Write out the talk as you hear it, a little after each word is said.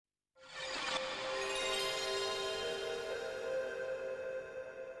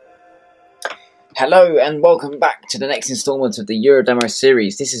Hello and welcome back to the next installment of the Euro Demo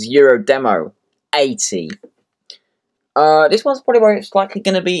series. This is Euro Demo 80. This one's probably where it's likely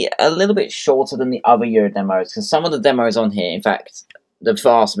going to be a little bit shorter than the other Euro demos, because some of the demos on here, in fact, the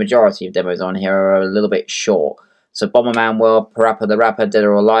vast majority of demos on here are a little bit short. So Bomberman World, Parappa The Rapper, Dead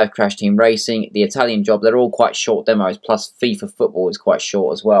or Alive, Crash Team Racing, The Italian Job, they're all quite short demos, plus FIFA Football is quite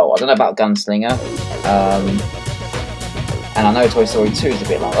short as well. I don't know about Gunslinger, and I know Toy Story 2 is a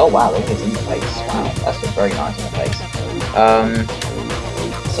bit long. Oh wow, look at his interface. Wow, that's a very nice interface.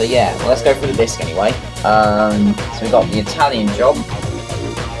 So yeah, well, let's go through the disc anyway. So we've got The Italian Job.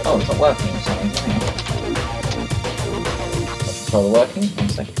 Oh, it's not working or something. Hang on. Controller working. One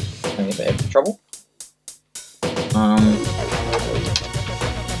second. Having a bit of trouble.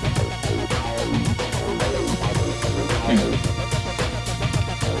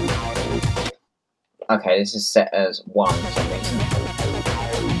 Okay, this is set as 1 for some reason.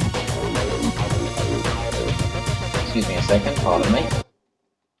 Excuse me a second, pardon me.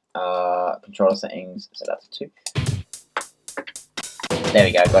 Controller settings, set that to 2. There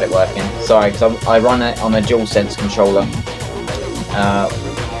we go, got it working. Sorry, because I run it on a DualSense controller.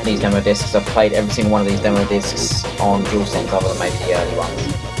 These demo discs, I've played every single one of these demo discs on DualSense other than maybe the early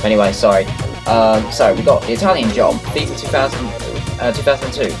ones. But anyway, sorry. So we've got The Italian Job, FIFA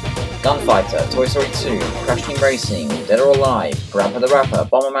 2002. Gunfighter, Toy Story 2, Crash Team Racing, Dead or Alive, Parappa The Rapper,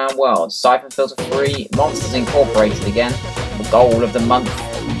 Bomberman World, Syphon Filter 3, Monsters Incorporated again, the goal of the month,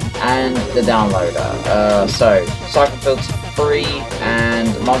 and the downloader. So, Syphon Filter 3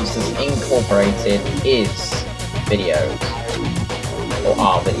 and Monsters Incorporated is videos, or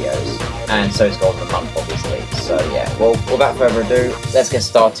are videos, and so is goal of the month obviously. So yeah, well, without further ado, let's get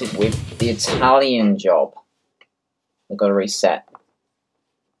started with The Italian Job. We've got to reset.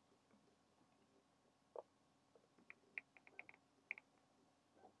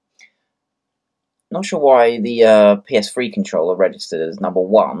 Not sure why the PS3 controller registered as number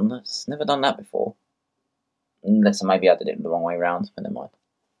 1. It's never done that before. Unless maybe I did it the wrong way around, but never mind.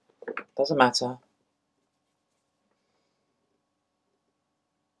 Doesn't matter.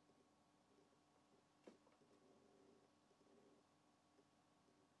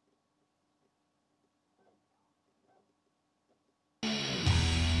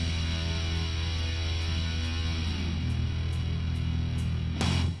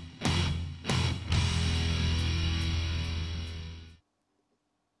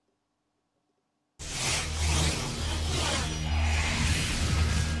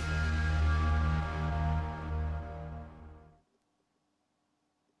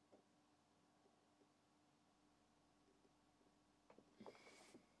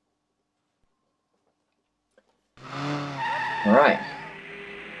 Alright.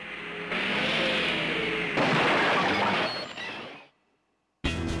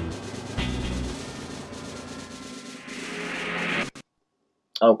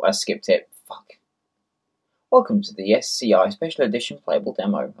 Oh, I skipped it. Fuck. Welcome to the SCI Special Edition Playable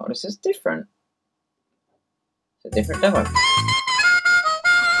Demo. Oh, this is different. It's a different demo.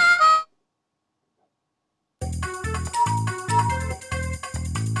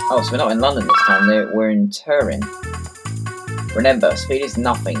 Oh, so we're not in London this time, we're in Turin. Remember, speed is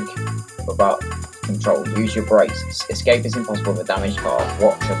nothing about control. Use your brakes. Escape is impossible with a damaged car.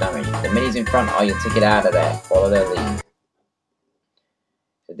 Watch your damage. The minis in front are your ticket out of there. Follow their lead.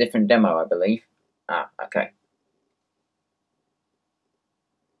 It's a different demo, I believe. Ah, okay.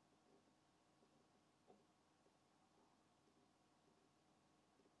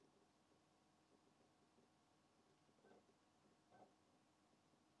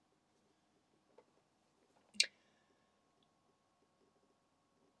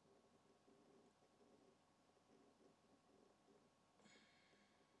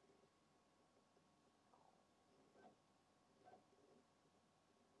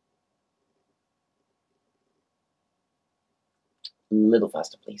 A little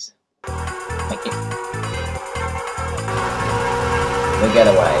faster, please. Thank you. The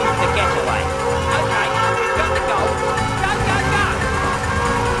getaway. The getaway. Okay, we've got the goal. Go, go, go!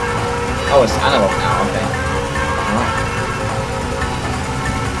 Oh, it's analog now, okay. Alright.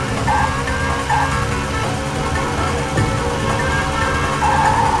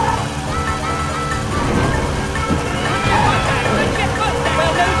 Get foot there,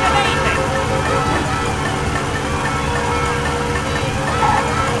 we'll lose the lead then.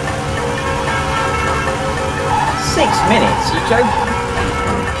 6 minutes? You joking?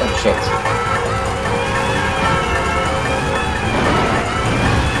 Oh shit.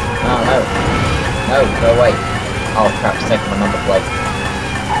 Oh no. No, go away. Oh crap, it's taking my number plate.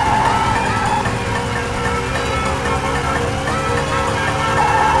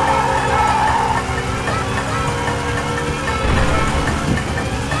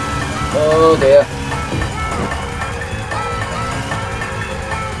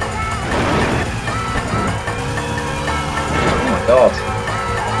 god.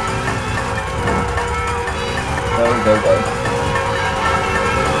 Go, go, go.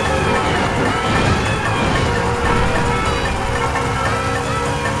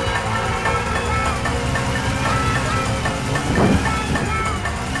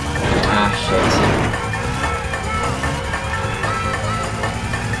 Ah, shit.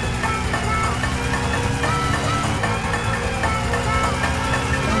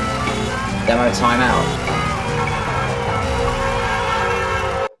 Demo timeout.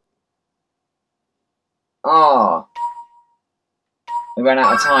 Ah, we ran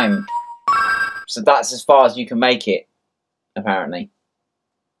out of time. So that's as far as you can make it, apparently.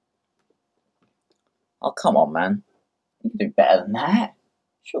 Oh, come on, man. You can do better than that,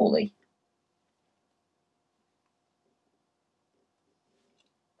 surely.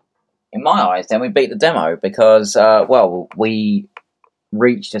 In my eyes, then we beat the demo because, well, we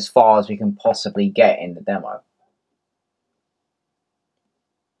reached as far as we can possibly get in the demo.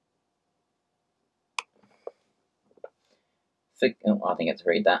 Oh, I think I have to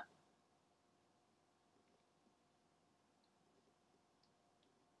read that.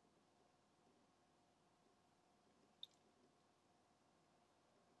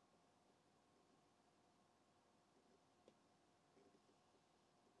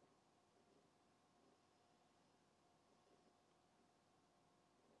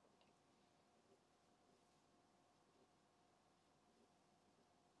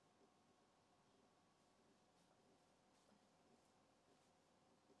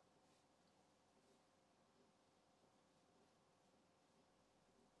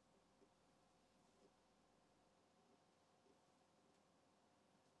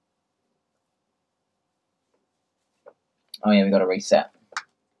 Oh yeah, we got to reset.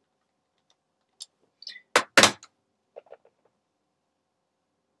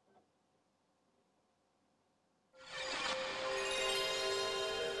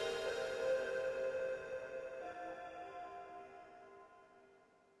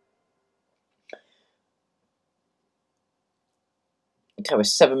 Okay, we're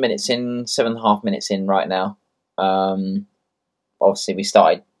 7 minutes in, 7.5 minutes in right now. Obviously, we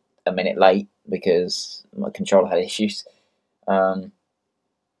started a minute late because my controller had issues. Alright,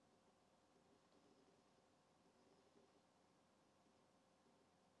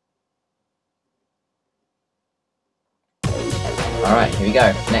 here we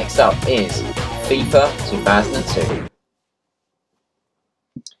go. Next up is FIFA 2002,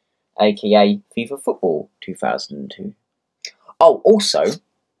 aka FIFA Football 2002. Oh, also,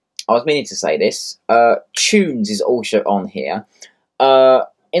 I was meaning to say this. Tunes is also on here.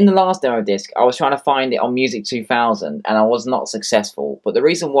 In the last demo disc, I was trying to find it on Music 2000, and I was not successful. But the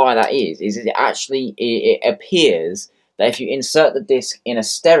reason why that is it actually it appears that if you insert the disc in a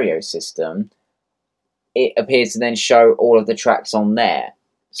stereo system, it appears to then show all of the tracks on there.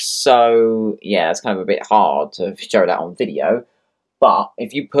 So yeah, it's kind of a bit hard to show that on video. But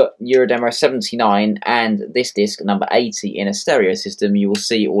if you put Eurodemo 79 and this disc number 80 in a stereo system, you will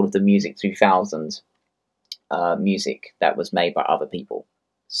see all of the Music 2000 music that was made by other people.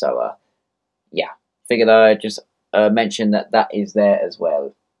 So yeah, figured I'd just mention that is there as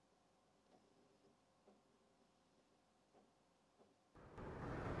well.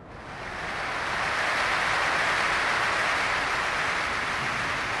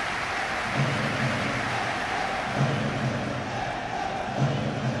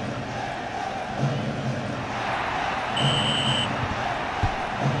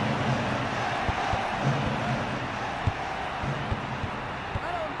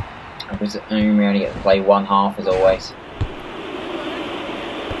 We only get to play one half as always.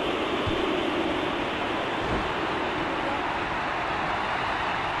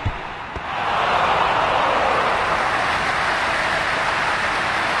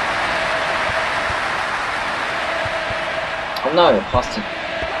 Oh no, plastic.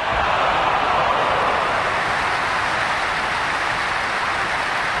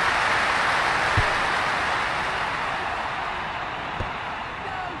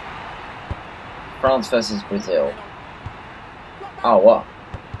 France versus Brazil. Oh, what?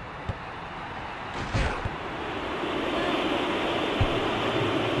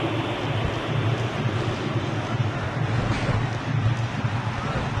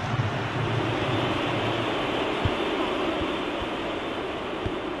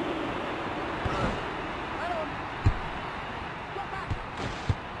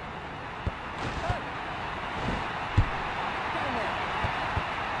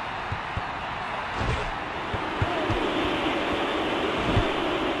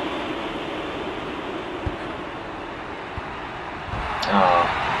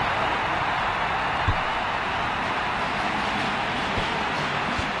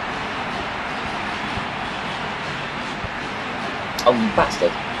 Oh, you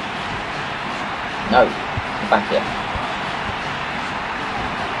bastard. No, get back here.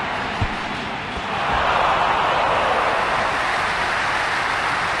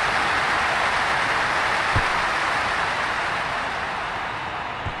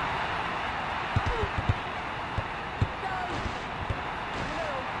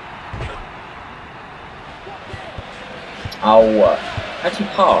 Oh, how'd you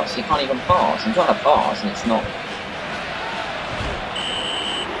pass? You can't even pass. I'm trying to pass and it's not.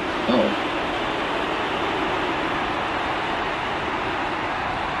 Oh.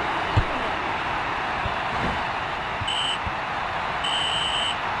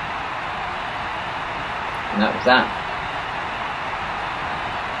 And that was that.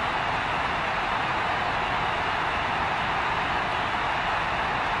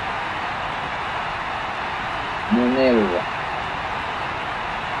 No.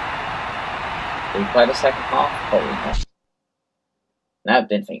 Did we play the second half? Probably not. No,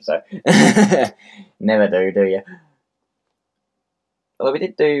 didn't think so. Never do you? Although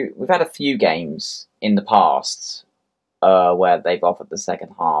we've had a few games in the past where they've offered the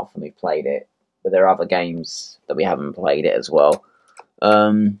second half and we've played it, but there are other games that we haven't played it as well.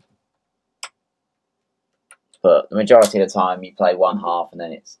 But the majority of the time you play one half and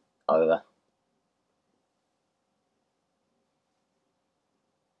then it's over.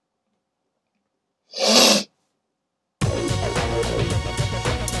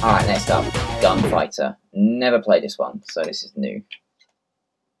 Alright, next up, Gunfighter. Never played this one, so this is new.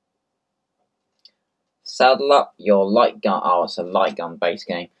 Saddle up your light gun. Oh, it's a light gun based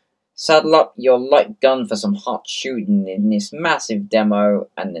game. Saddle up your light gun for some hot shooting in this massive demo,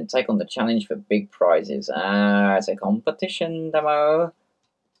 and then take on the challenge for big prizes. It's a competition demo.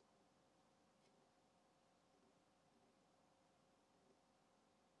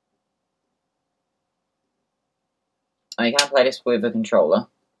 Oh, you can play this with a controller.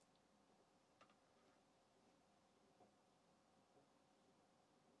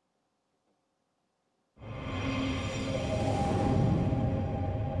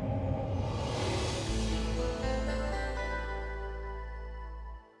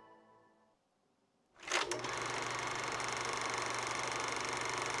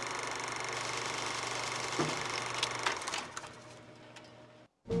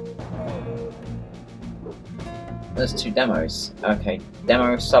 There's two demos. Okay,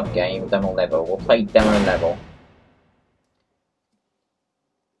 demo sub-game, demo level. We'll play demo level.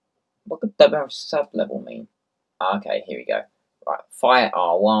 What could demo sub-level mean? Okay, here we go. Right, fire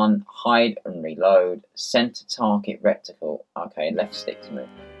R1, hide and reload, center target reticle. Okay, left stick to move.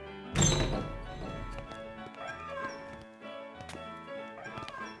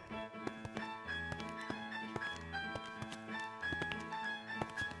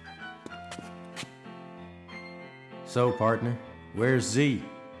 So, partner, where's Z?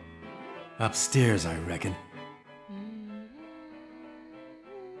 Upstairs, I reckon.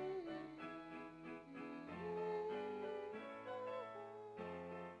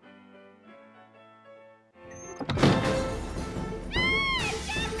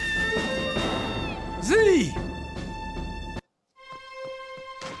 Z!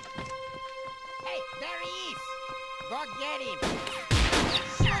 Hey, there he is! Go get him!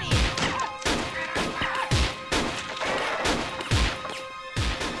 Shoot him!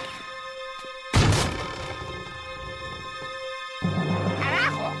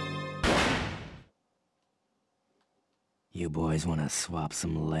 You boys want to swap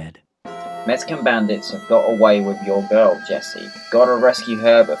some lead? Mexican bandits have got away with your girl, Jesse. Gotta rescue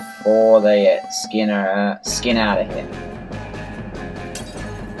her before they skin out of here.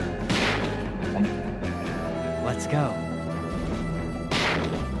 Okay. Let's go.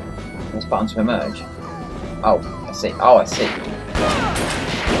 This button to emerge. Oh, I see. Oh, I see.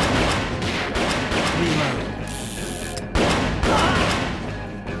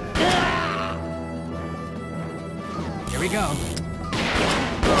 Here we go.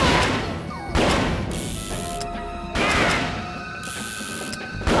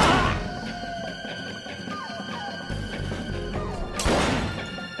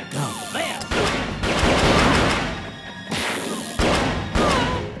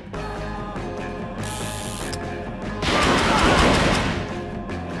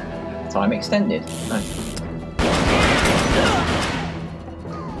 Time extended. No.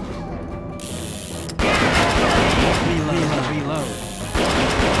 Reload.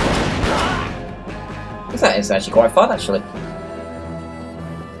 That is actually quite fun, actually.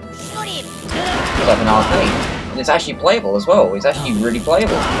 Shoot him! It's like an arcade. And it's actually playable as well. It's actually really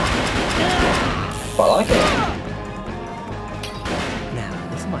playable. Quite like it. Now,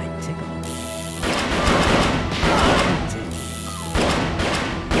 this might tickle.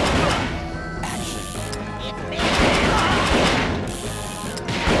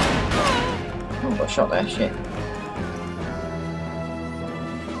 got shot there, shit.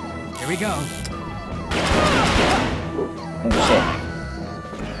 Here we go. Oh shit.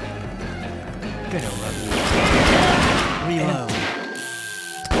 Gonna love you. Reload.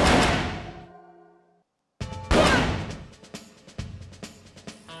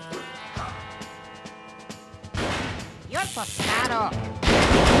 You're tostado.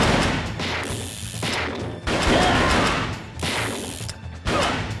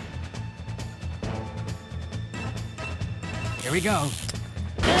 Here we go.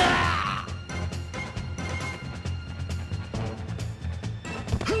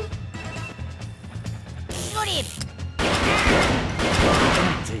 Shoot him.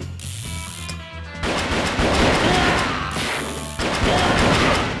 Empty.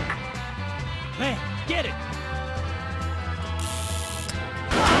 Man, get it.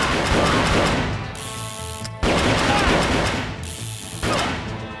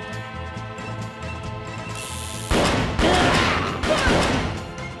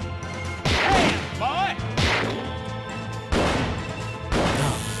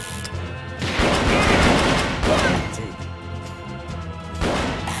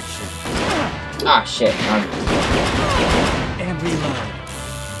 Ah shit, no. And reload.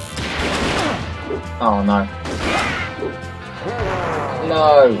 Oh no. No.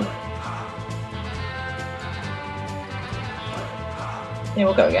 Yeah,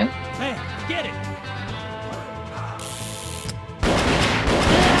 we'll go again. Man, get it.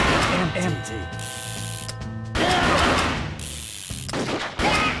 And empty.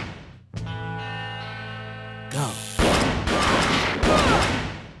 Go.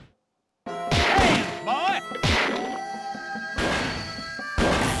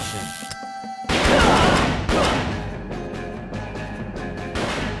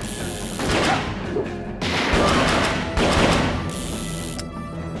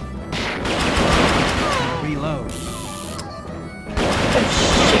 Reload. Oh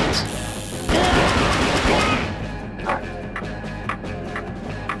shit.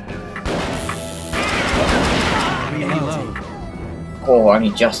 Reload. Oh, I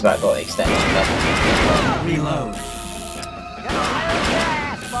only just about got the extension left. Reload.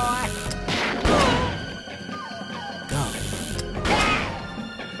 Go.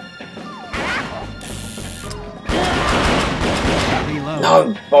 Reload. No,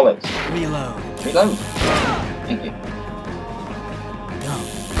 bollocks. Reload. Reload. Thank you. Go.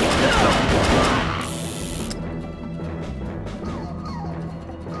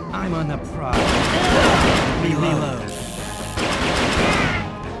 I'm on the prowl. Reload.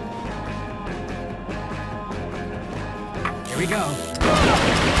 Here we go.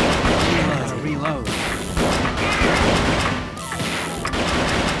 Reload.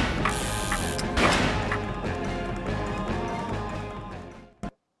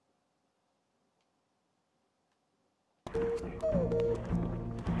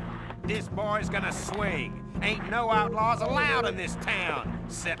 This boy's gonna swing. Ain't no outlaws allowed in this town.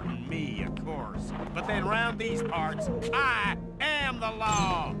 Excepting me, of course. But then round these parts, I am the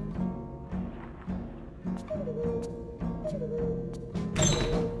law.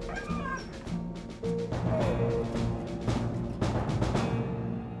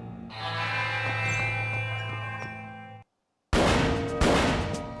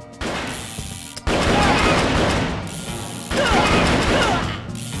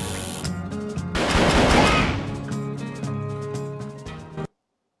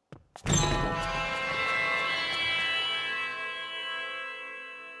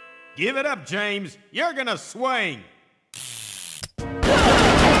 Give it up, James. You're gonna swing.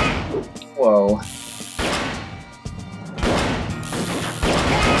 Whoa.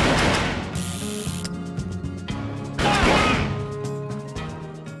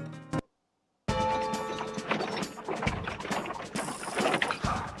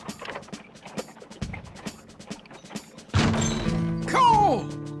 Cool!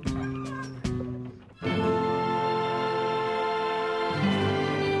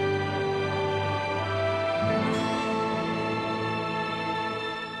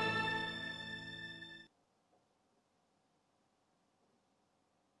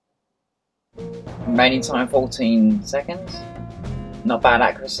 Remaining time 14 seconds. Not bad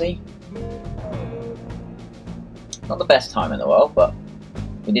accuracy. Not the best time in the world, but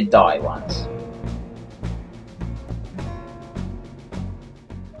we did die once.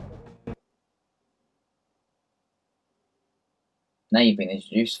 Now you've been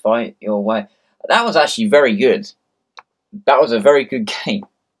introduced, fight your way. That was actually very good. That was a very good game.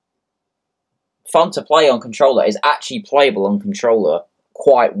 Fun to play on controller. Is actually playable on controller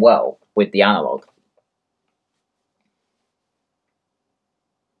quite well with the analog.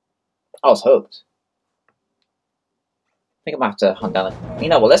 I was hooked. think I might have to hunt down the... You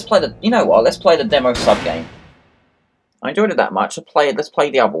know what, let's play the... You know what, let's play the demo sub-game. I enjoyed it that much. Let's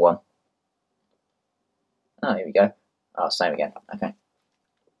play the other one. Oh, here we go. Oh, same again. Okay.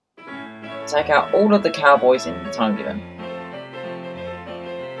 Take out all of the cowboys in the time given.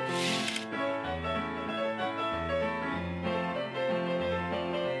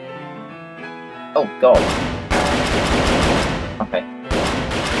 Oh, God. Okay.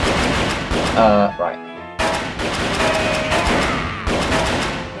 Right.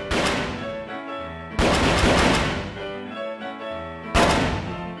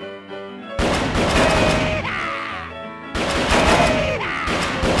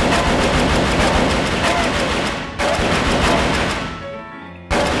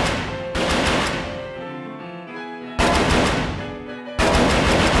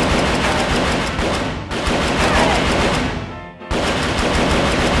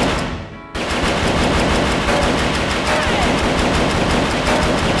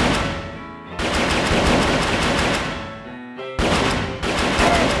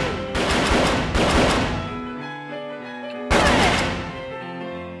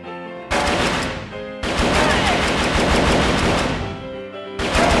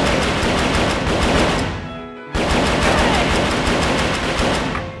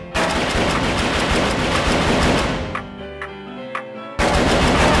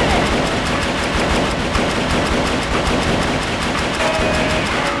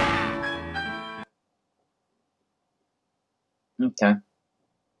 Okay.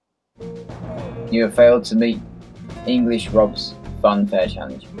 You have failed to meet English Rob's Funfair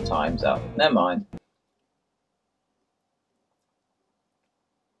challenge. Time's up. Never mind.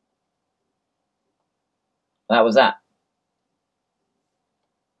 That was that.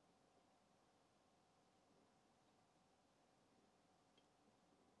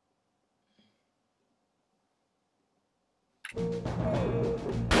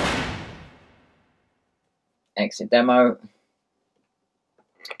 Exit demo.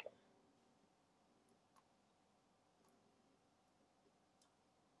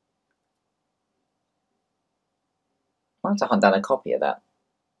 I want to hunt down a copy of that.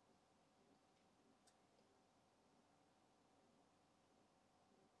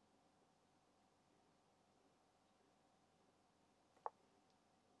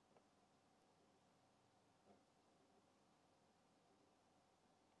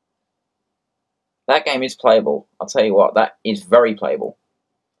 That game is playable. I'll tell you what, that is very playable.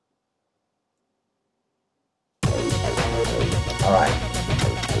 Alright.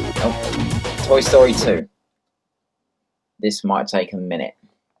 Oh. Toy Story 2. This might take a minute.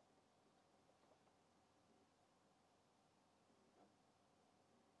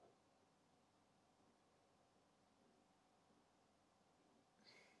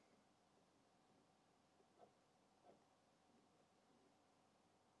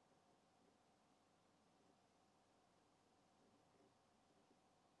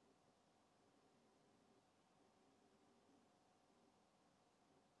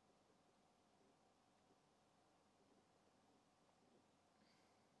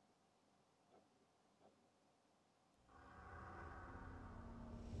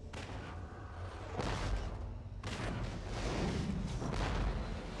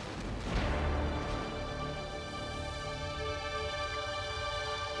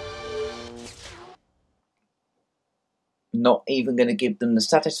 Not even going to give them the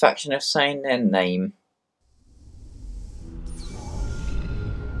satisfaction of saying their name.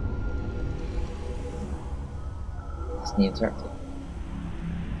 It's the interactive.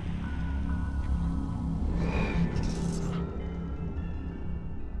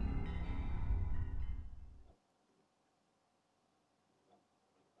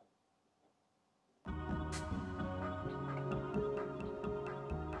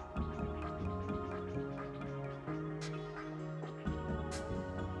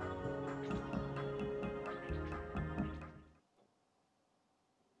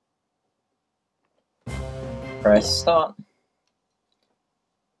 Press start.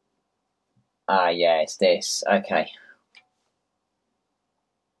 Ah, yeah, it's this. Okay.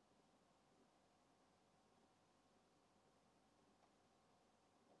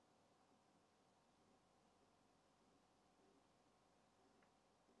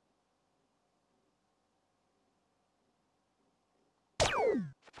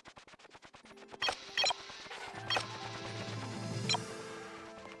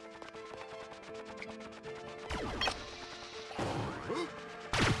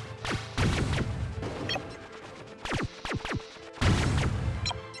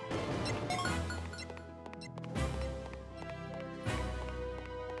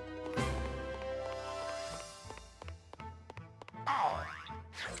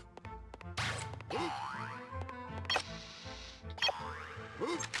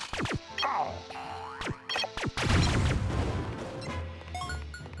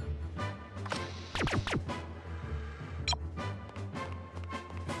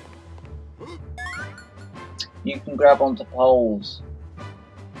 You can grab onto poles.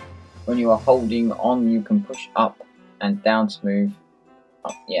 When you are holding on, you can push up and down to move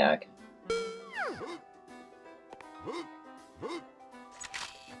up. Yeah, okay.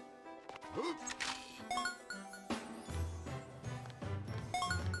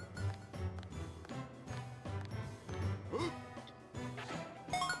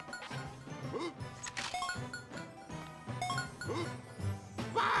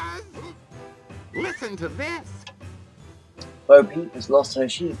 Buzz! Listen to this. Bo Peep has lost her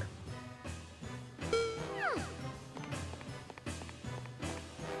sheep.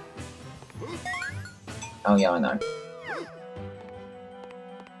 Oh yeah, I know.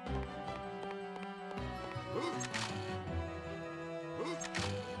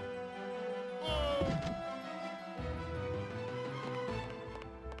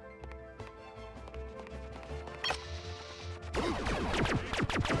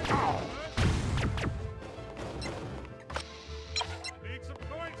 Need some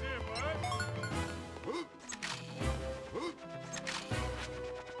coins here, bud.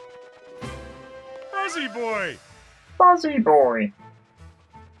 Fuzzy boy! Fuzzy boy!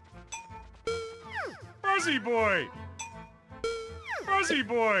 Fuzzy boy! Fuzzy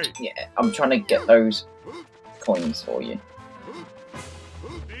boy! Yeah, I'm trying to get those coins for you.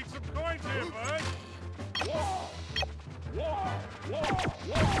 Need some coins here, bud.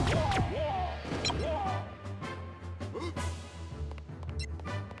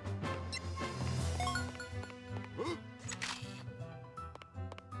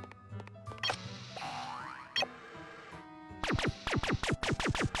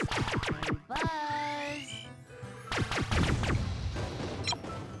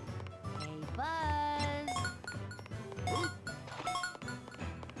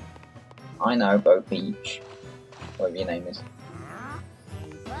 I know, Bo Peach. Whatever your name is.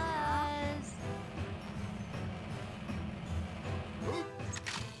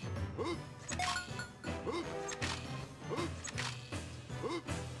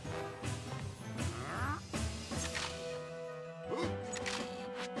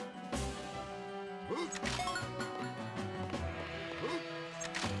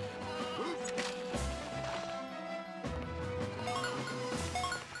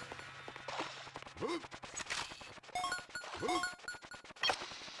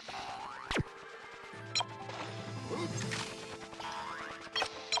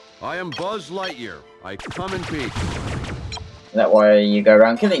 I am Buzz Lightyear. I come in peace. Is that why you go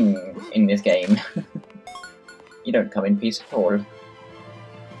around killing in this game? You don't come in peace at all.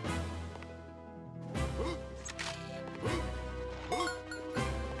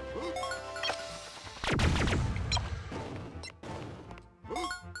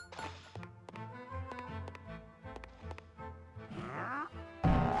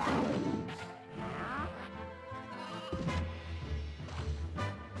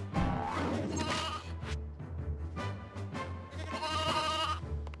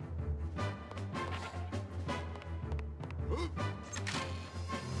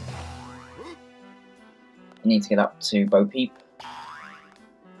 You need to get up to Bo Peep.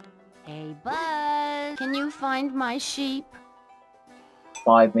 Hey, Buzz, can you find my sheep?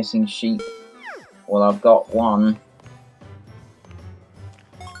 5 missing sheep. Well, I've got 1.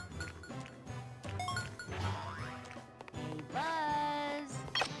 Hey, Buzz.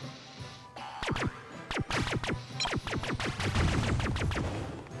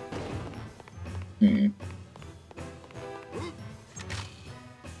 Hmm.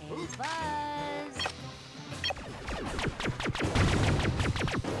 Hey, Buzz.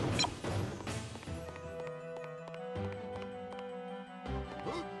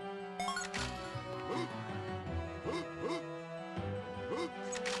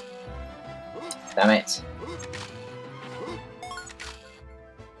 Damn it.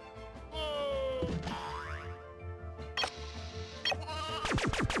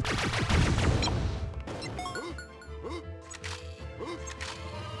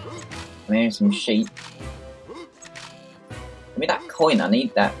 I'm hearing some sheep. Give me that coin, I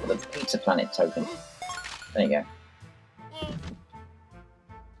need that for the Pizza Planet token. There you go.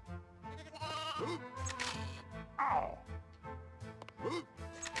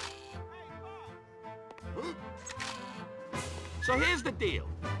 So here's the deal.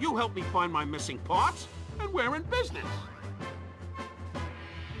 You help me find my missing parts, and we're in business.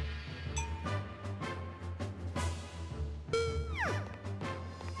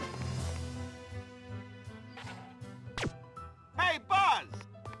 Hey, Buzz!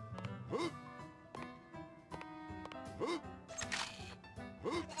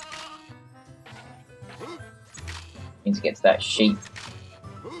 Need to get to that sheep.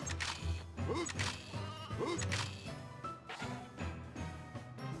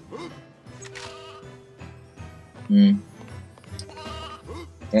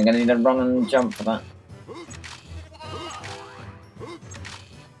 I'm gonna need to run and jump for that.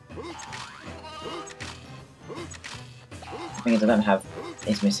 The thing is, I don't have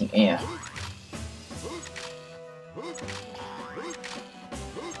his missing ear.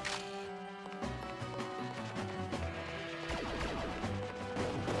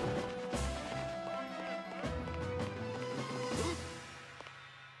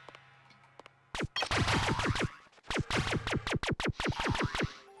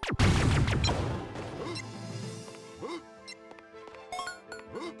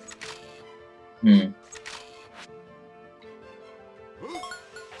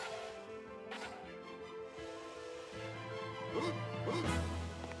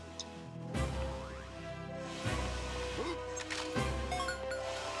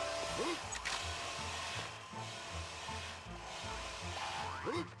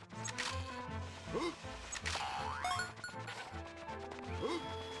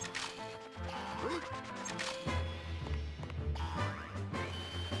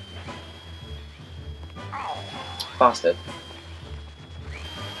 Bastard.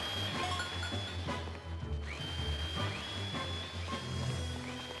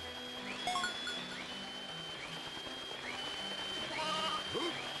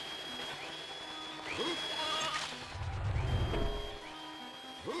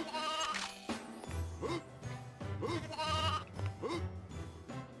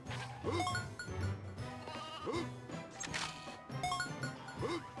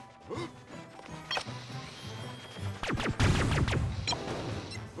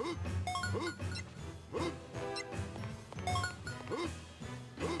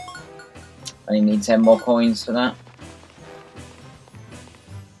 I need 10 more coins for that.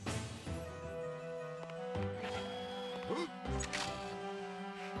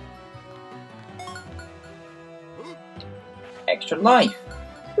 Extra life.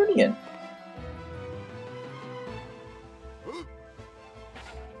 Brilliant.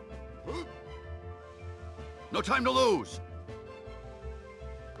 No time to lose.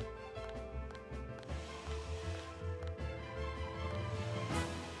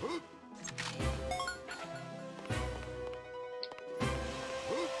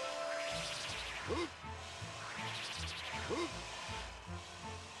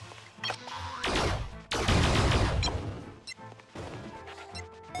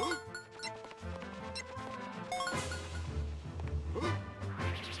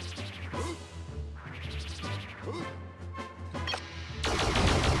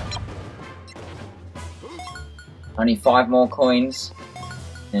 Only 5 more coins.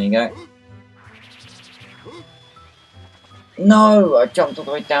 There you go. No! I jumped all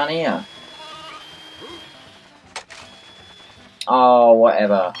the way down here. Oh,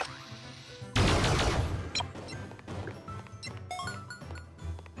 whatever.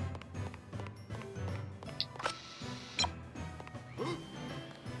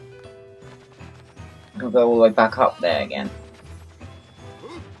 I'll go all the way back up there again.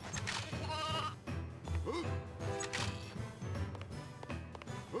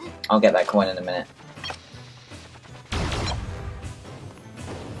 I'll get that coin in a minute.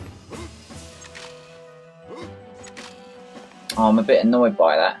 Oh, I'm a bit annoyed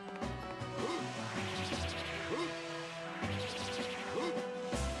by that.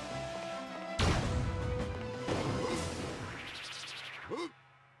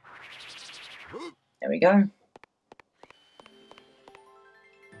 There we go.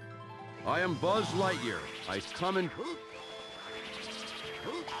 I am Buzz Lightyear. I come in...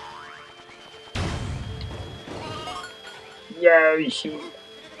 Yo, sheep.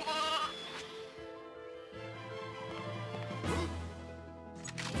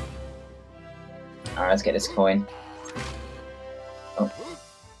 Alright, let's get this coin. Oh.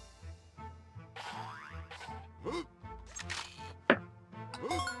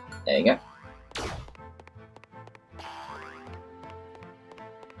 There you go.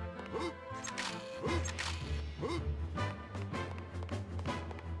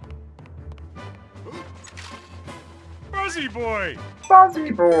 Fuzzy boy!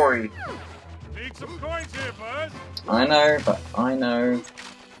 Fuzzy boy! Need some coins here, Buzz! I know, but I know. Need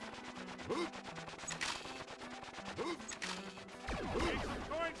some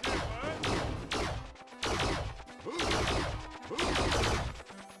coins here, Buzz!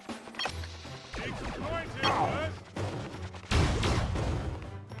 Need some coins here, Buzz!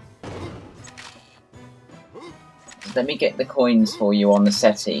 Let me get the coins for you on the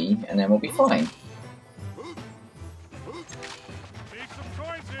settee, and then we'll be fine.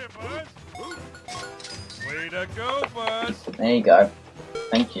 to go, Buzz. There you go.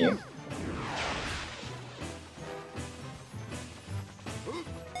 Thank you.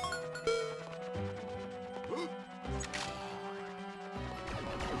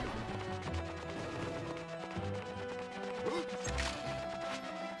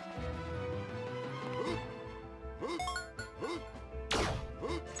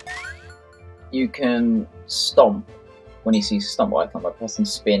 You can stomp when you see stomp icon by pressing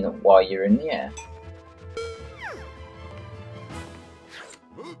spin while you're in the air.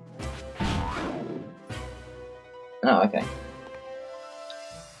 Oh, okay.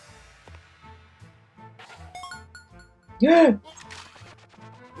 Yeah.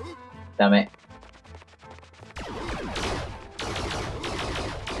 Damn it.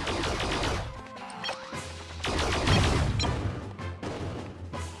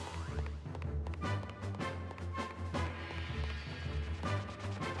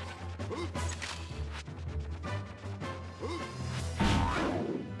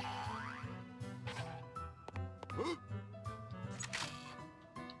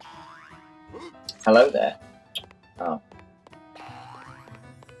 Hello there. Oh.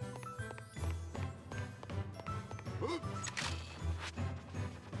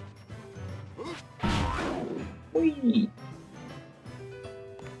 Whee!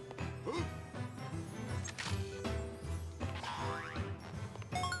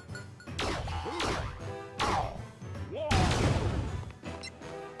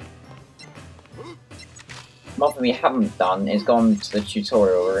 One thing we haven't done is gone to the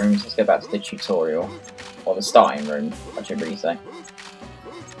tutorial room. Let's go back to the tutorial. Or the starting room, I should really say.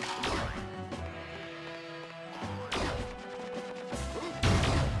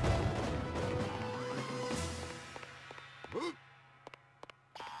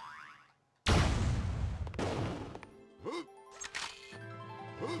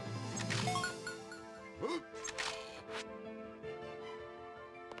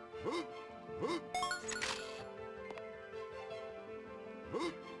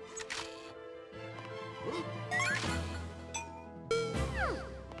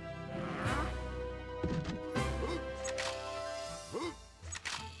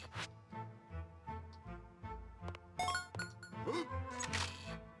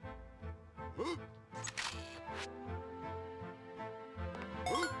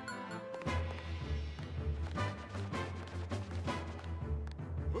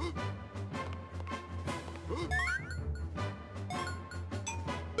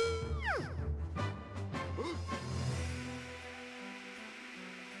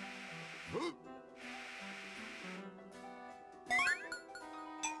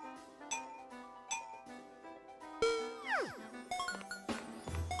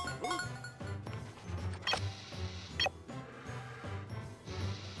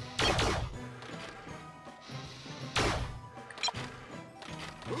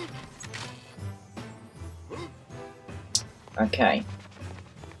 Okay.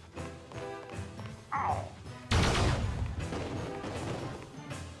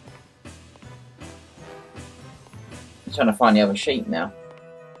 I'm trying to find the other sheep now.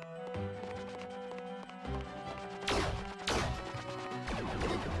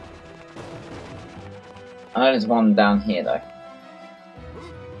 I know there's one down here though.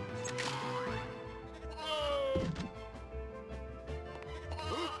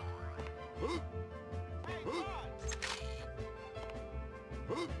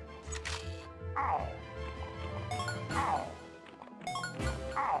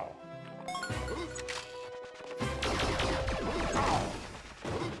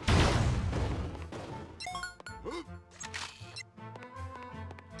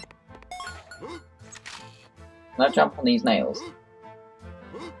 Can I jump on these nails?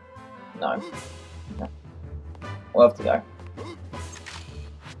 No. Okay. We'll have to go.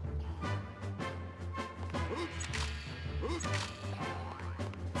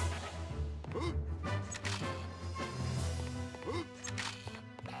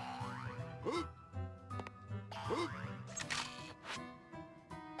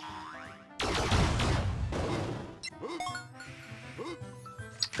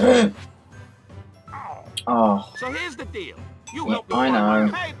 Oh. So here's the deal. You Yeah, help me I find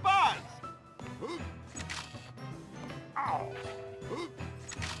know. my... Hey, Buzz!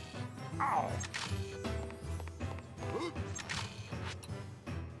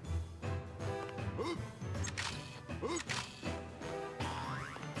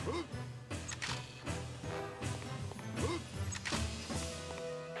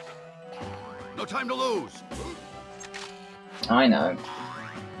 No time to lose. I know.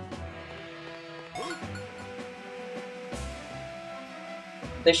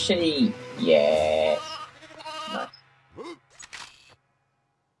 The sheep, yes.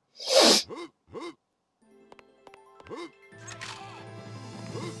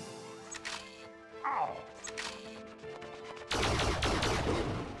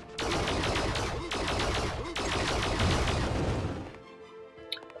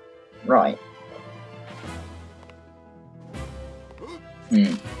 Right.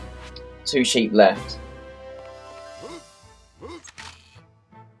 2 sheep left.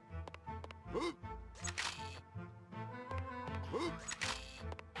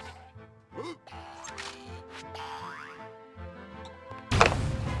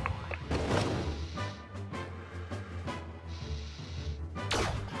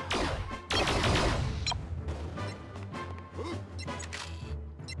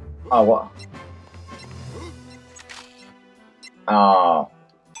 Oh, what? Oh.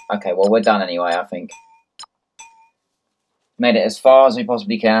 Okay, well, we're done anyway, I think. Made it as far as we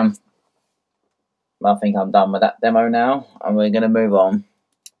possibly can. I think I'm done with that demo now, and we're going to move on.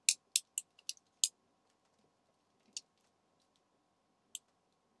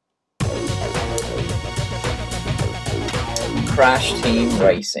 Crash Team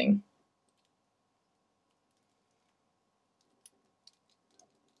Racing.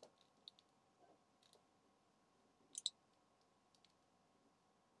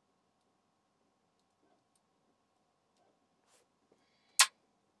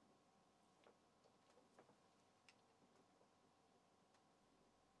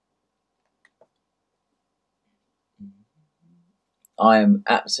 I am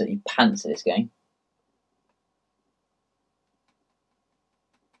absolutely pants at this game.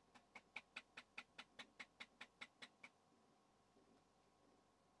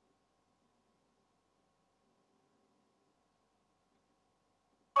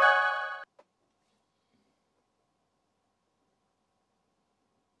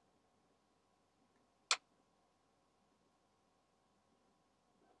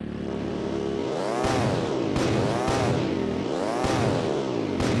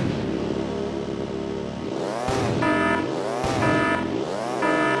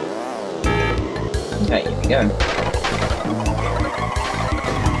 Okay, here we go.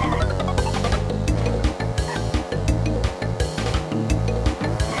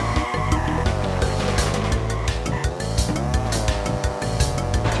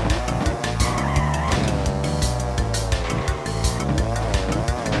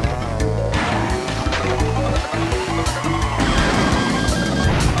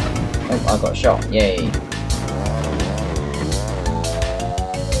 Oh, I got shot. Yay.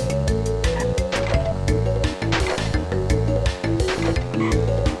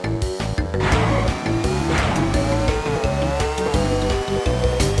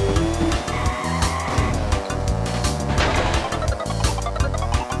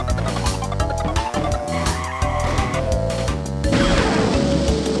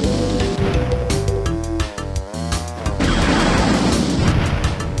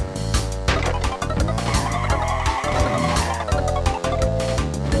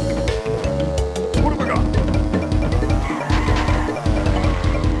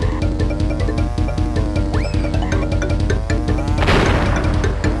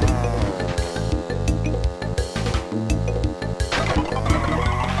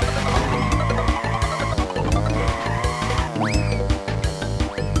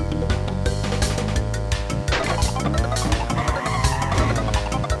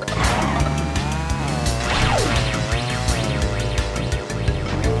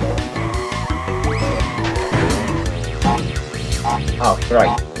 Oh, great.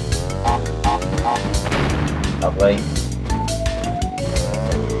 Lovely.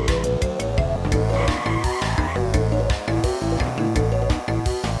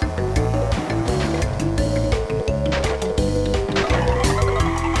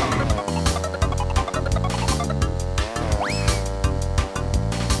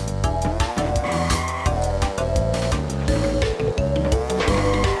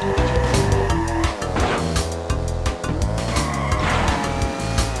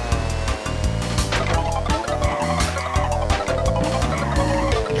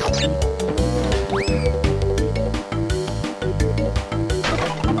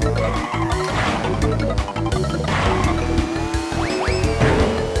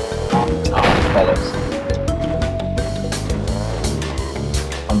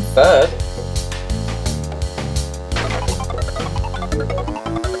 I'm third.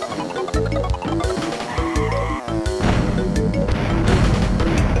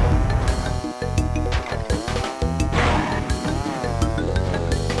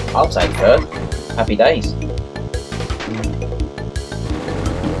 I'll take third. Happy days.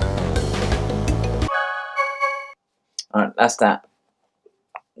 Alright, that's that.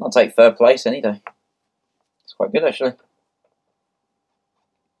 I'll take third place any day. It's quite good actually.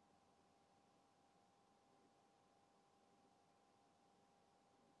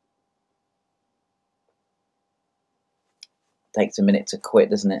 Takes a minute to quit,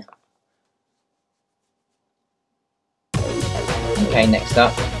 doesn't it? Okay, next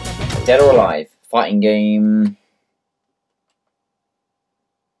up, Dead or Alive, fighting game.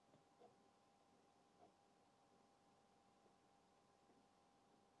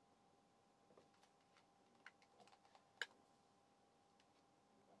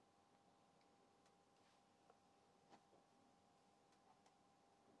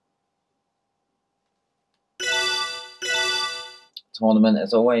 Tournament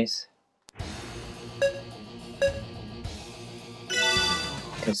as always.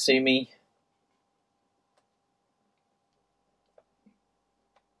 Kasumi.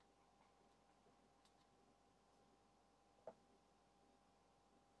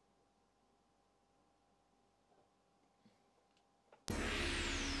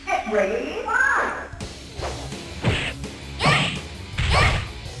 Ready?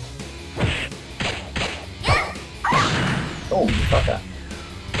 Oh, fucker.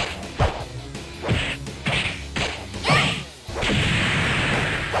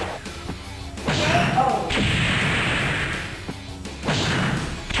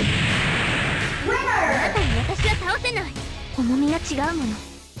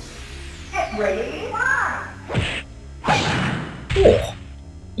 Oh,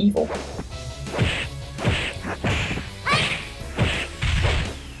 evil.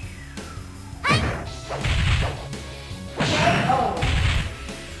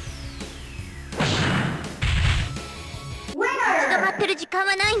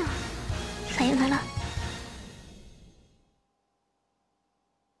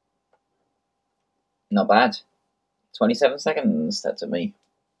 Not bad. 27 seconds, that took me.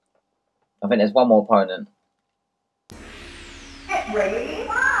 I think there's one more opponent. Ready?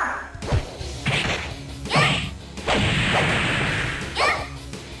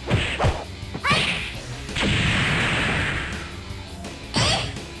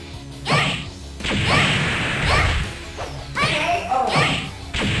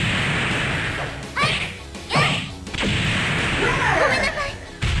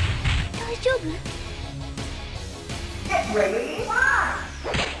 Ready?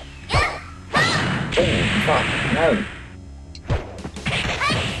 Oh, fuck, no.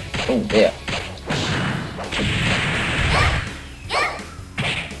 Oh, dear.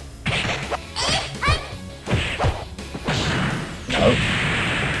 No.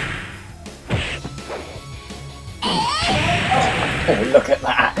 Oh, look at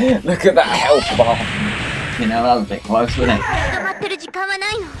that. Look at that health bar. You know, that was a bit close, wasn't it?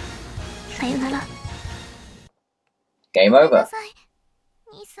 Game over.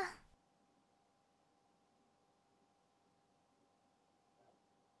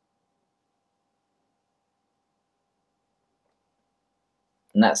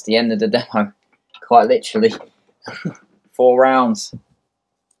 And that's the end of the demo. Quite literally. 4 rounds.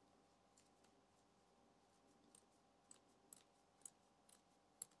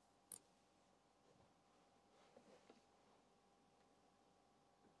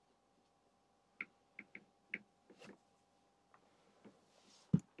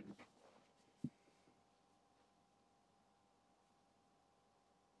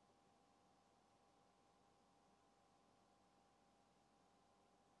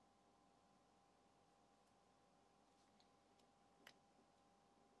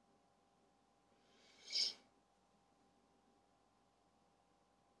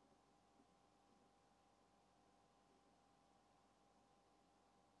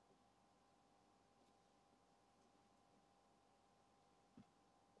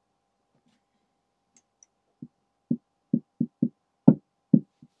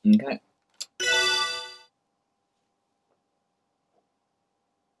 Okay.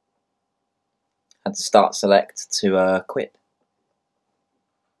 Had to start select to quit.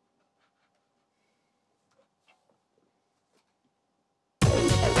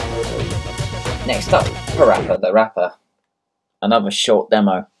 Next up, Parappa the Rapper. Another short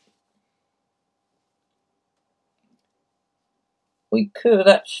demo. We could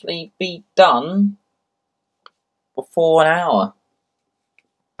actually be done before an hour.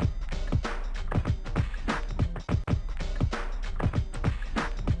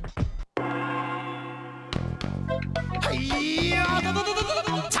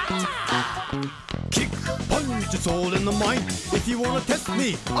 Kick, punch, it's all in the mind. If you wanna test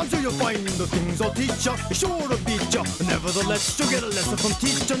me, I'm sure you'll find the things I'll teach ya. Be sure to beat ya. Nevertheless, you'll get a lesson from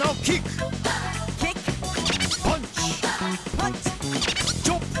teacher. Now kick, kick, punch, punch,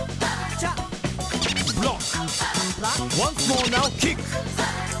 chop, chop, block, block. Once more now, kick,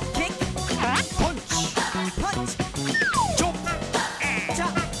 kick, punch, punch, chop,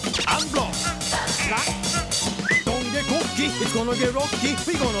 chop, and block, block. Don't get cocky. It's gonna get rocky.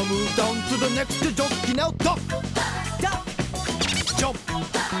 We're gonna move down to the next jockey. Now duck, duck, jump,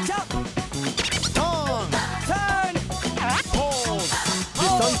 jump, turn, turn, pause.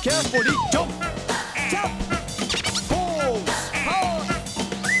 This time carefully, jump, jump, pause, pause,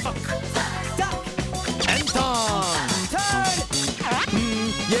 duck, and turn, turn.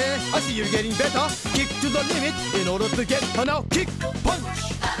 Yeah, I see you're getting better. Kick to the limit in order to get her now. Kick,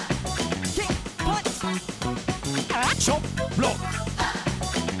 punch, kick, punch, chop, block,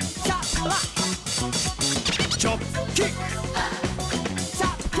 chop, block, chop, kick,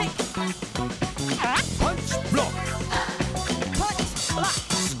 chop, kick, punch, block, punch, block.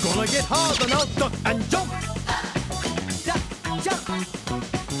 It's gonna get harder now. Duck and jump, duck, jump,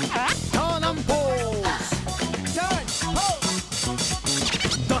 turn and pose, turn, pose,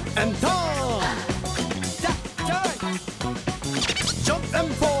 duck and turn, duck, turn, jump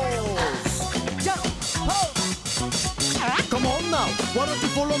and pose, jump, pose. Come on now, why don't you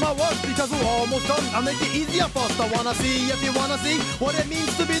follow my words, because we're almost done. I'll make it easier first. I wanna see if you wanna see what it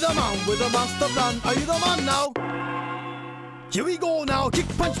means to be the man with a master plan. Are you the man now? Here we go now. Kick,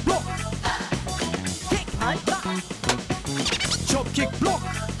 punch, block. Kick, punch, block. Chop, kick, block.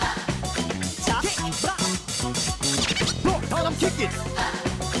 Chop, kick, block. Block, turn, I'm kicking.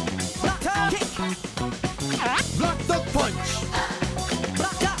 Block, turn, kick. Block, duck, punch.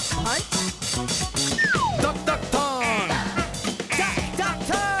 Block, duck, punch. Duck, duck, turn. Duck, duck,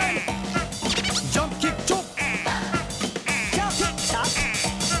 turn. Jump, kick, chop. Jump, kick, chop.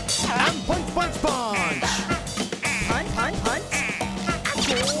 And punch, punch, punch. Punch, punch, punch.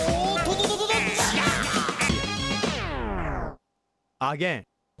 Again.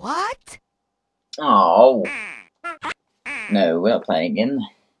 What? Oh. No, we're not playing again.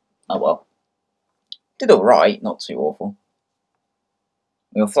 Oh well. Did alright, not too awful.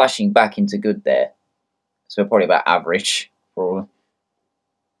 We were flashing back into good there. So we're probably about average for all.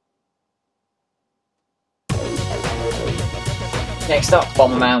 Next up,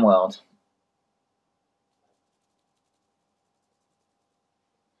 Bomberman World.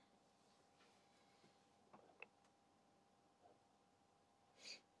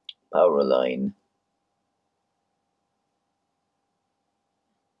 Power line.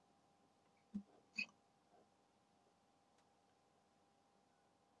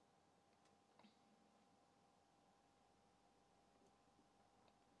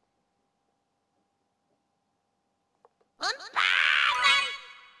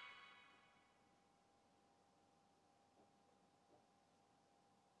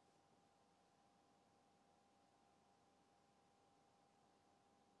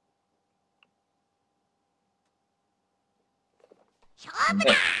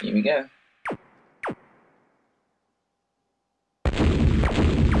 Okay, here we go.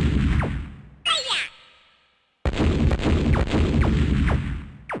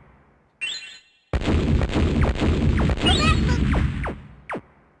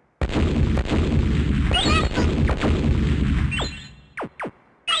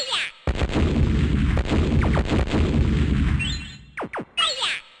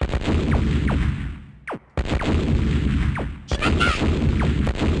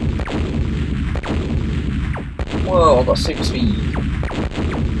 Whoa, I've got super speed.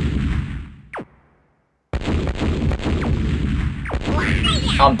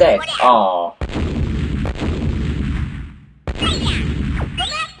 I'm dead. Oh.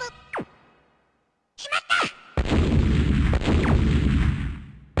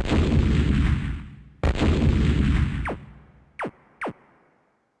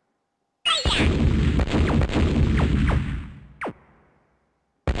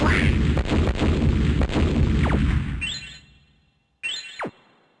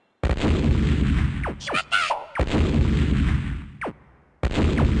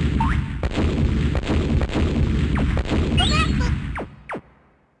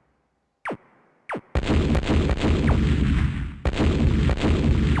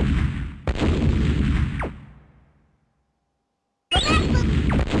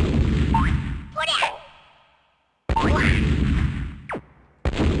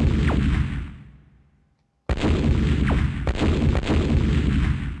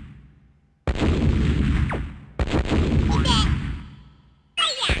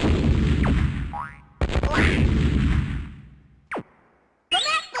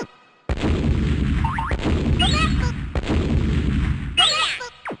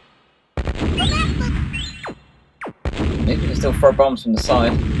 Maybe you can still throw bombs from the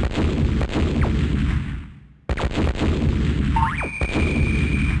side.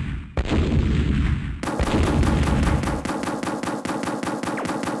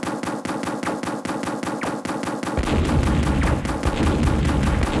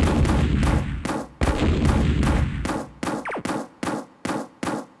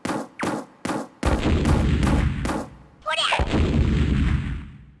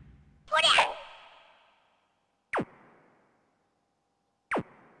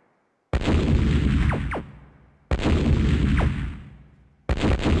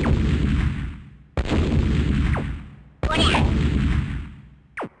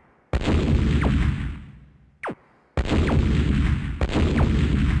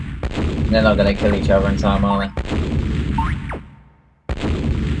 They're not gonna kill each other in time, are they?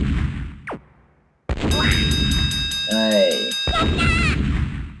 Hey.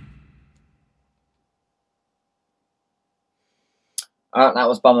 Alright, that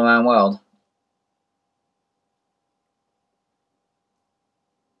was Bomberman World.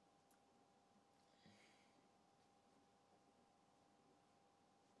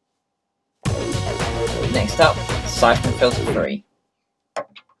 Next up, Syphon Filter 3.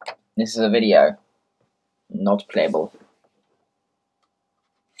 This is a video, not playable.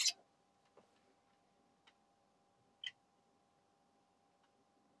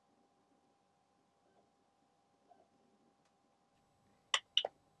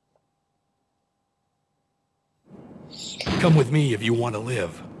 Come with me if you want to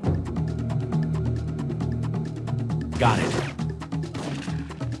live. Got it.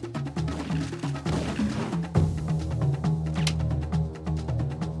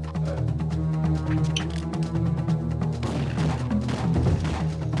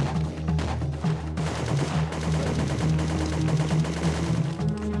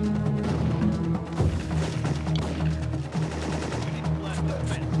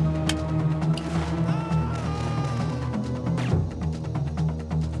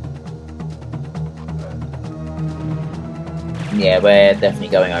 Yeah, we're definitely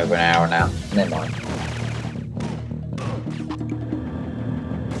going over an hour now. Never mind.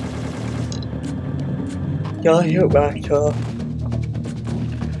 Can you back up?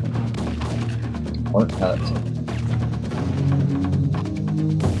 Won't hurt.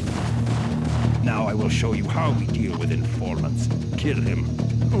 Now I will show you how we deal with informants. Kill him.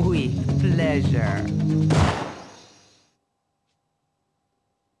 With pleasure.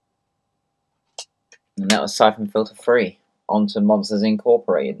 And that was Syphon Filter 3. On to Monsters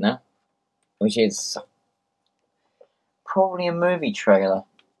Incorporated now, which is probably a movie trailer,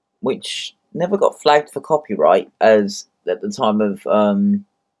 which never got flagged for copyright as at the time of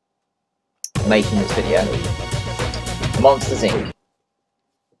making this video. Monsters Inc.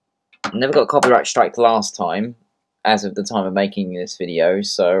 Never got copyright strike last time, as of the time of making this video,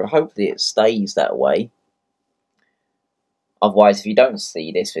 so hopefully it stays that way. Otherwise, if you don't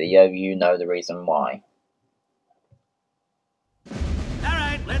see this video, you know the reason why.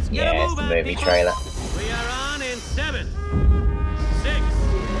 Yeah, it's the movie trailer. We are on in 7, 6,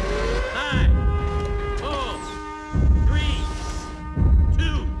 5, 4, 3,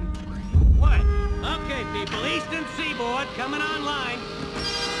 2, 1. Okay, people, Eastern Seaboard coming online.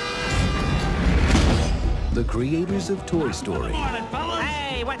 The creators of Toy Story Morning, fellas.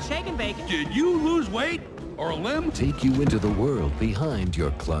 Hey, what's shaking, bacon? Did you lose weight or a limb? take you into the world behind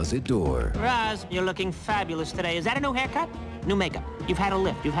your closet door. Roz, you're looking fabulous today. Is that a new haircut? New makeup. You've had a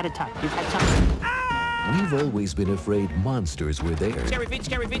lift. You've had a tuck. You've had something. We've always been afraid monsters were there, Scary feet,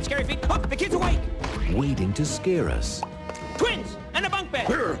 scary feet, scary feet. Oh, the kid's awake. waiting to scare us. Twins and a bunk bed.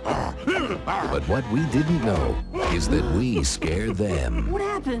 But what we didn't know is that we scare them. What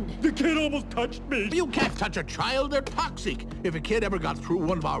happened? The kid almost touched me. You can't touch a child. They're toxic. If a kid ever got through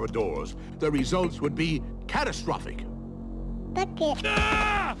one of our doors, the results would be catastrophic.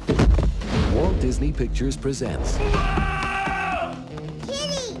 Walt Disney Pictures presents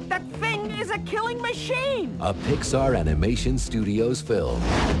That thing is a killing machine. a Pixar Animation Studios film.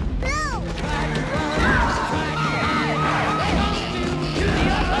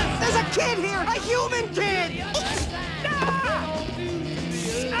 There's a kid here, a human kid.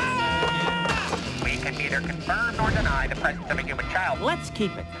 We can neither confirm nor deny the presence of a human child. Let's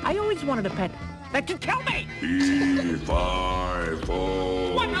keep it. I always wanted a pet that could kill me.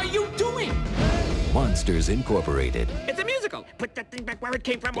 E5O. What are you doing? Monsters Incorporated. It's a musical. Put that thing back where it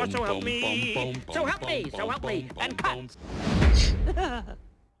came from, or so help me. So help me, so help me, and cut.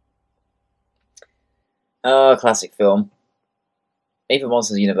 Classic film. Even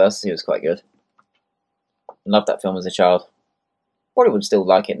Monsters University was quite good. Loved that film as a child. Probably would still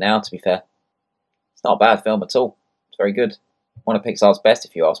like it now, to be fair. It's not a bad film at all. It's very good. One of Pixar's best,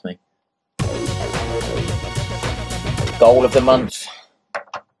 if you ask me. Goal of the month.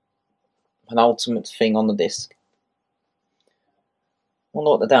 An ultimate thing on the disc.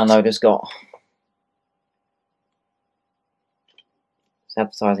 Wonder what the downloader's got. It's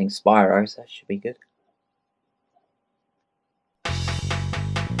advertising Spyro, so that should be good.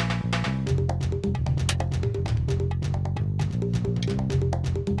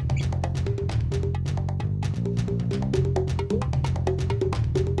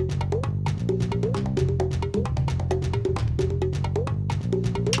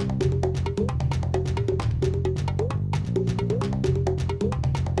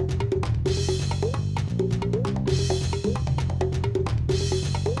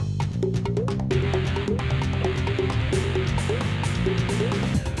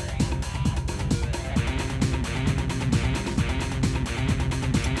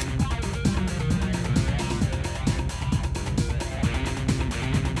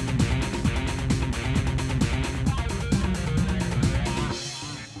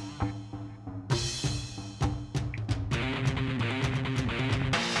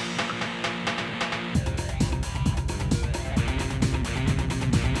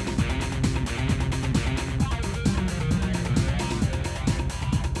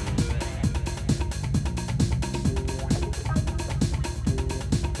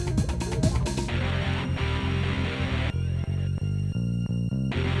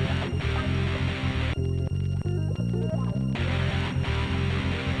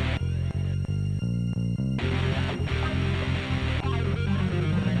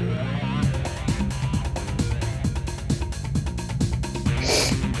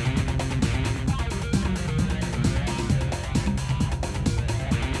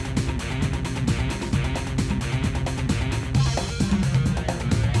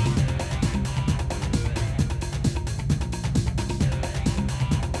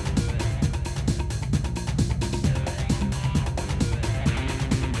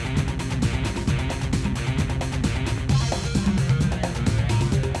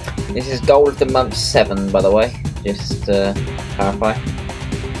 This is goal of the month 7, by the way, just to clarify.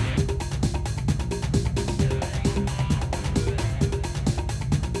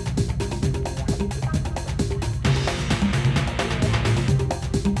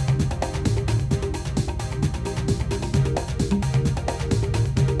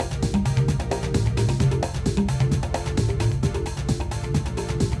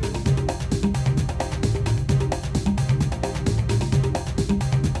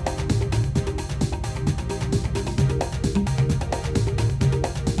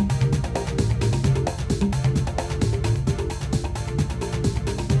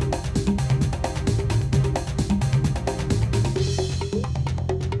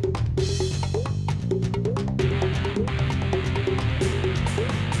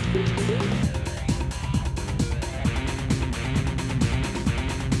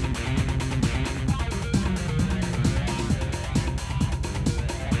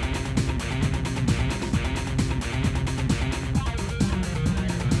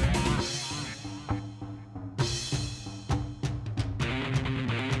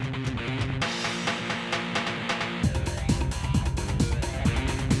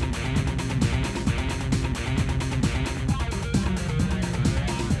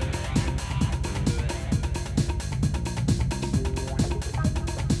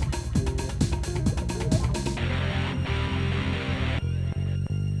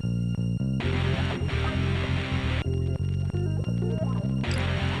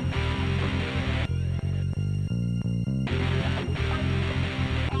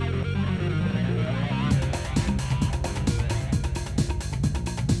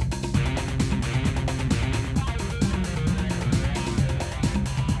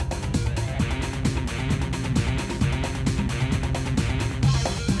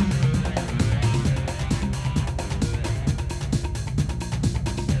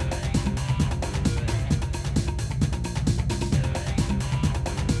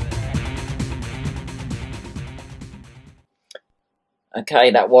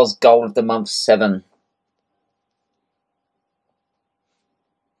 Okay, that was goal of the month 7.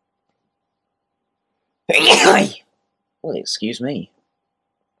 Well, excuse me.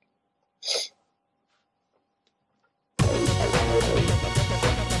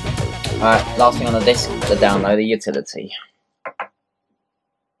 Alright, last thing on the disc to download the utility.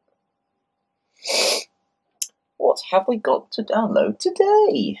 What have we got to download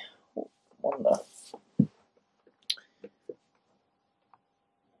today? I wonder.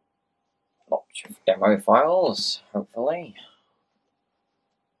 Lots of demo files, hopefully.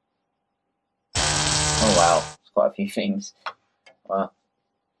 Oh wow, there's quite a few things. Wow.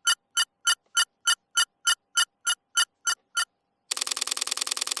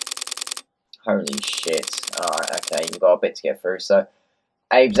 Holy shit. Alright, okay, we've got a bit to get through. So,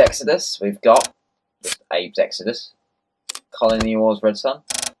 Abe's Exodus, we've got. Just Abe's Exodus. Colony Wars Red Sun.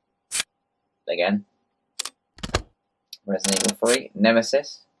 Again. Resident Evil 3.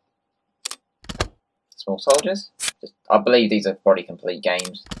 Nemesis. Small Soldiers. I believe these are probably complete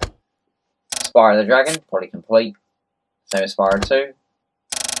games. Spyro the Dragon, probably complete. Same as Spyro 2.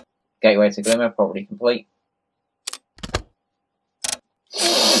 Gateway to Glimmer, probably complete.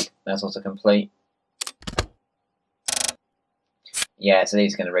 That's also complete. Yeah, so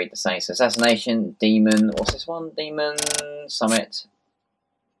these are going to read the same. So Assassination, Demon, what's this one? Demon, Summit,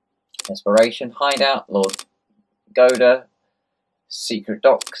 Inspiration, Hideout, Lord Goda, Secret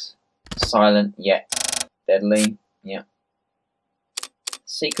Docks, Silent Yet Deadly, yeah.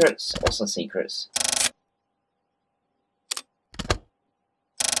 Secrets, also Secrets.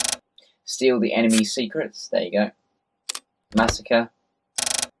 Steal the Enemy's Secrets, there you go. Massacre,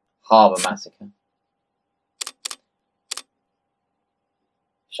 Harbour Massacre.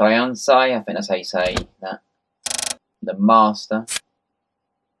 Shiansai, I think that's how you say that. The Master.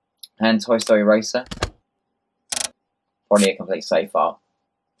 And Toy Story Racer. Probably a complete save file.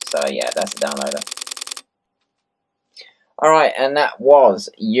 So yeah, that's a downloader. Alright, and that was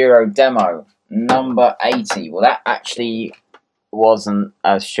Euro Demo number 80. Well, that actually wasn't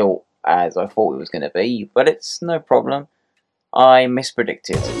as short as I thought it was going to be, but it's no problem. I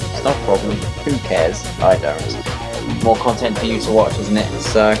mispredicted. It's no problem. Who cares? I don't. More content for you to watch, isn't it?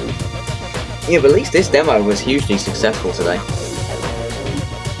 So, yeah, but at least this demo was hugely successful today.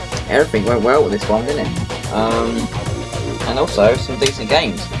 Everything went well with this one, didn't it? And also some decent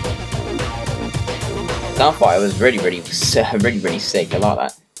games. Gunfighter was really sick. I like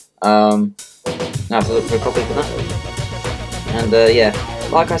that. Now I have to look for a copy for that. And yeah.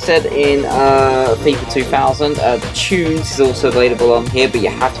 Like I said in FIFA 2000, the tunes is also available on here, but you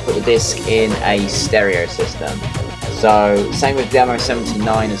have to put the disc in a stereo system. So same with Demo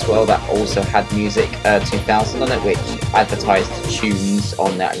 79 as well, that also had Music 2000 on it, which advertised tunes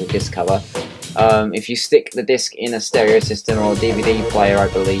on the actual disc cover. If you stick the disc in a stereo system or a DVD player, I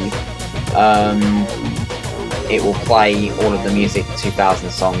believe, it will play all of the Music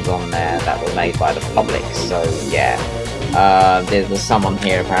 2000 songs on there that were made by the public. So yeah, there's some on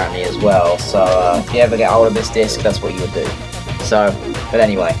here apparently as well. So if you ever get hold of this disc, that's what you would do. So, but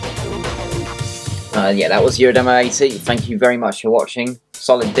anyway. Yeah, that was Eurodemo 80. Thank you very much for watching.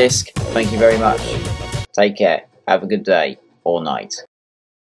 Solid disc. Thank you very much. Take care. Have a good day or night.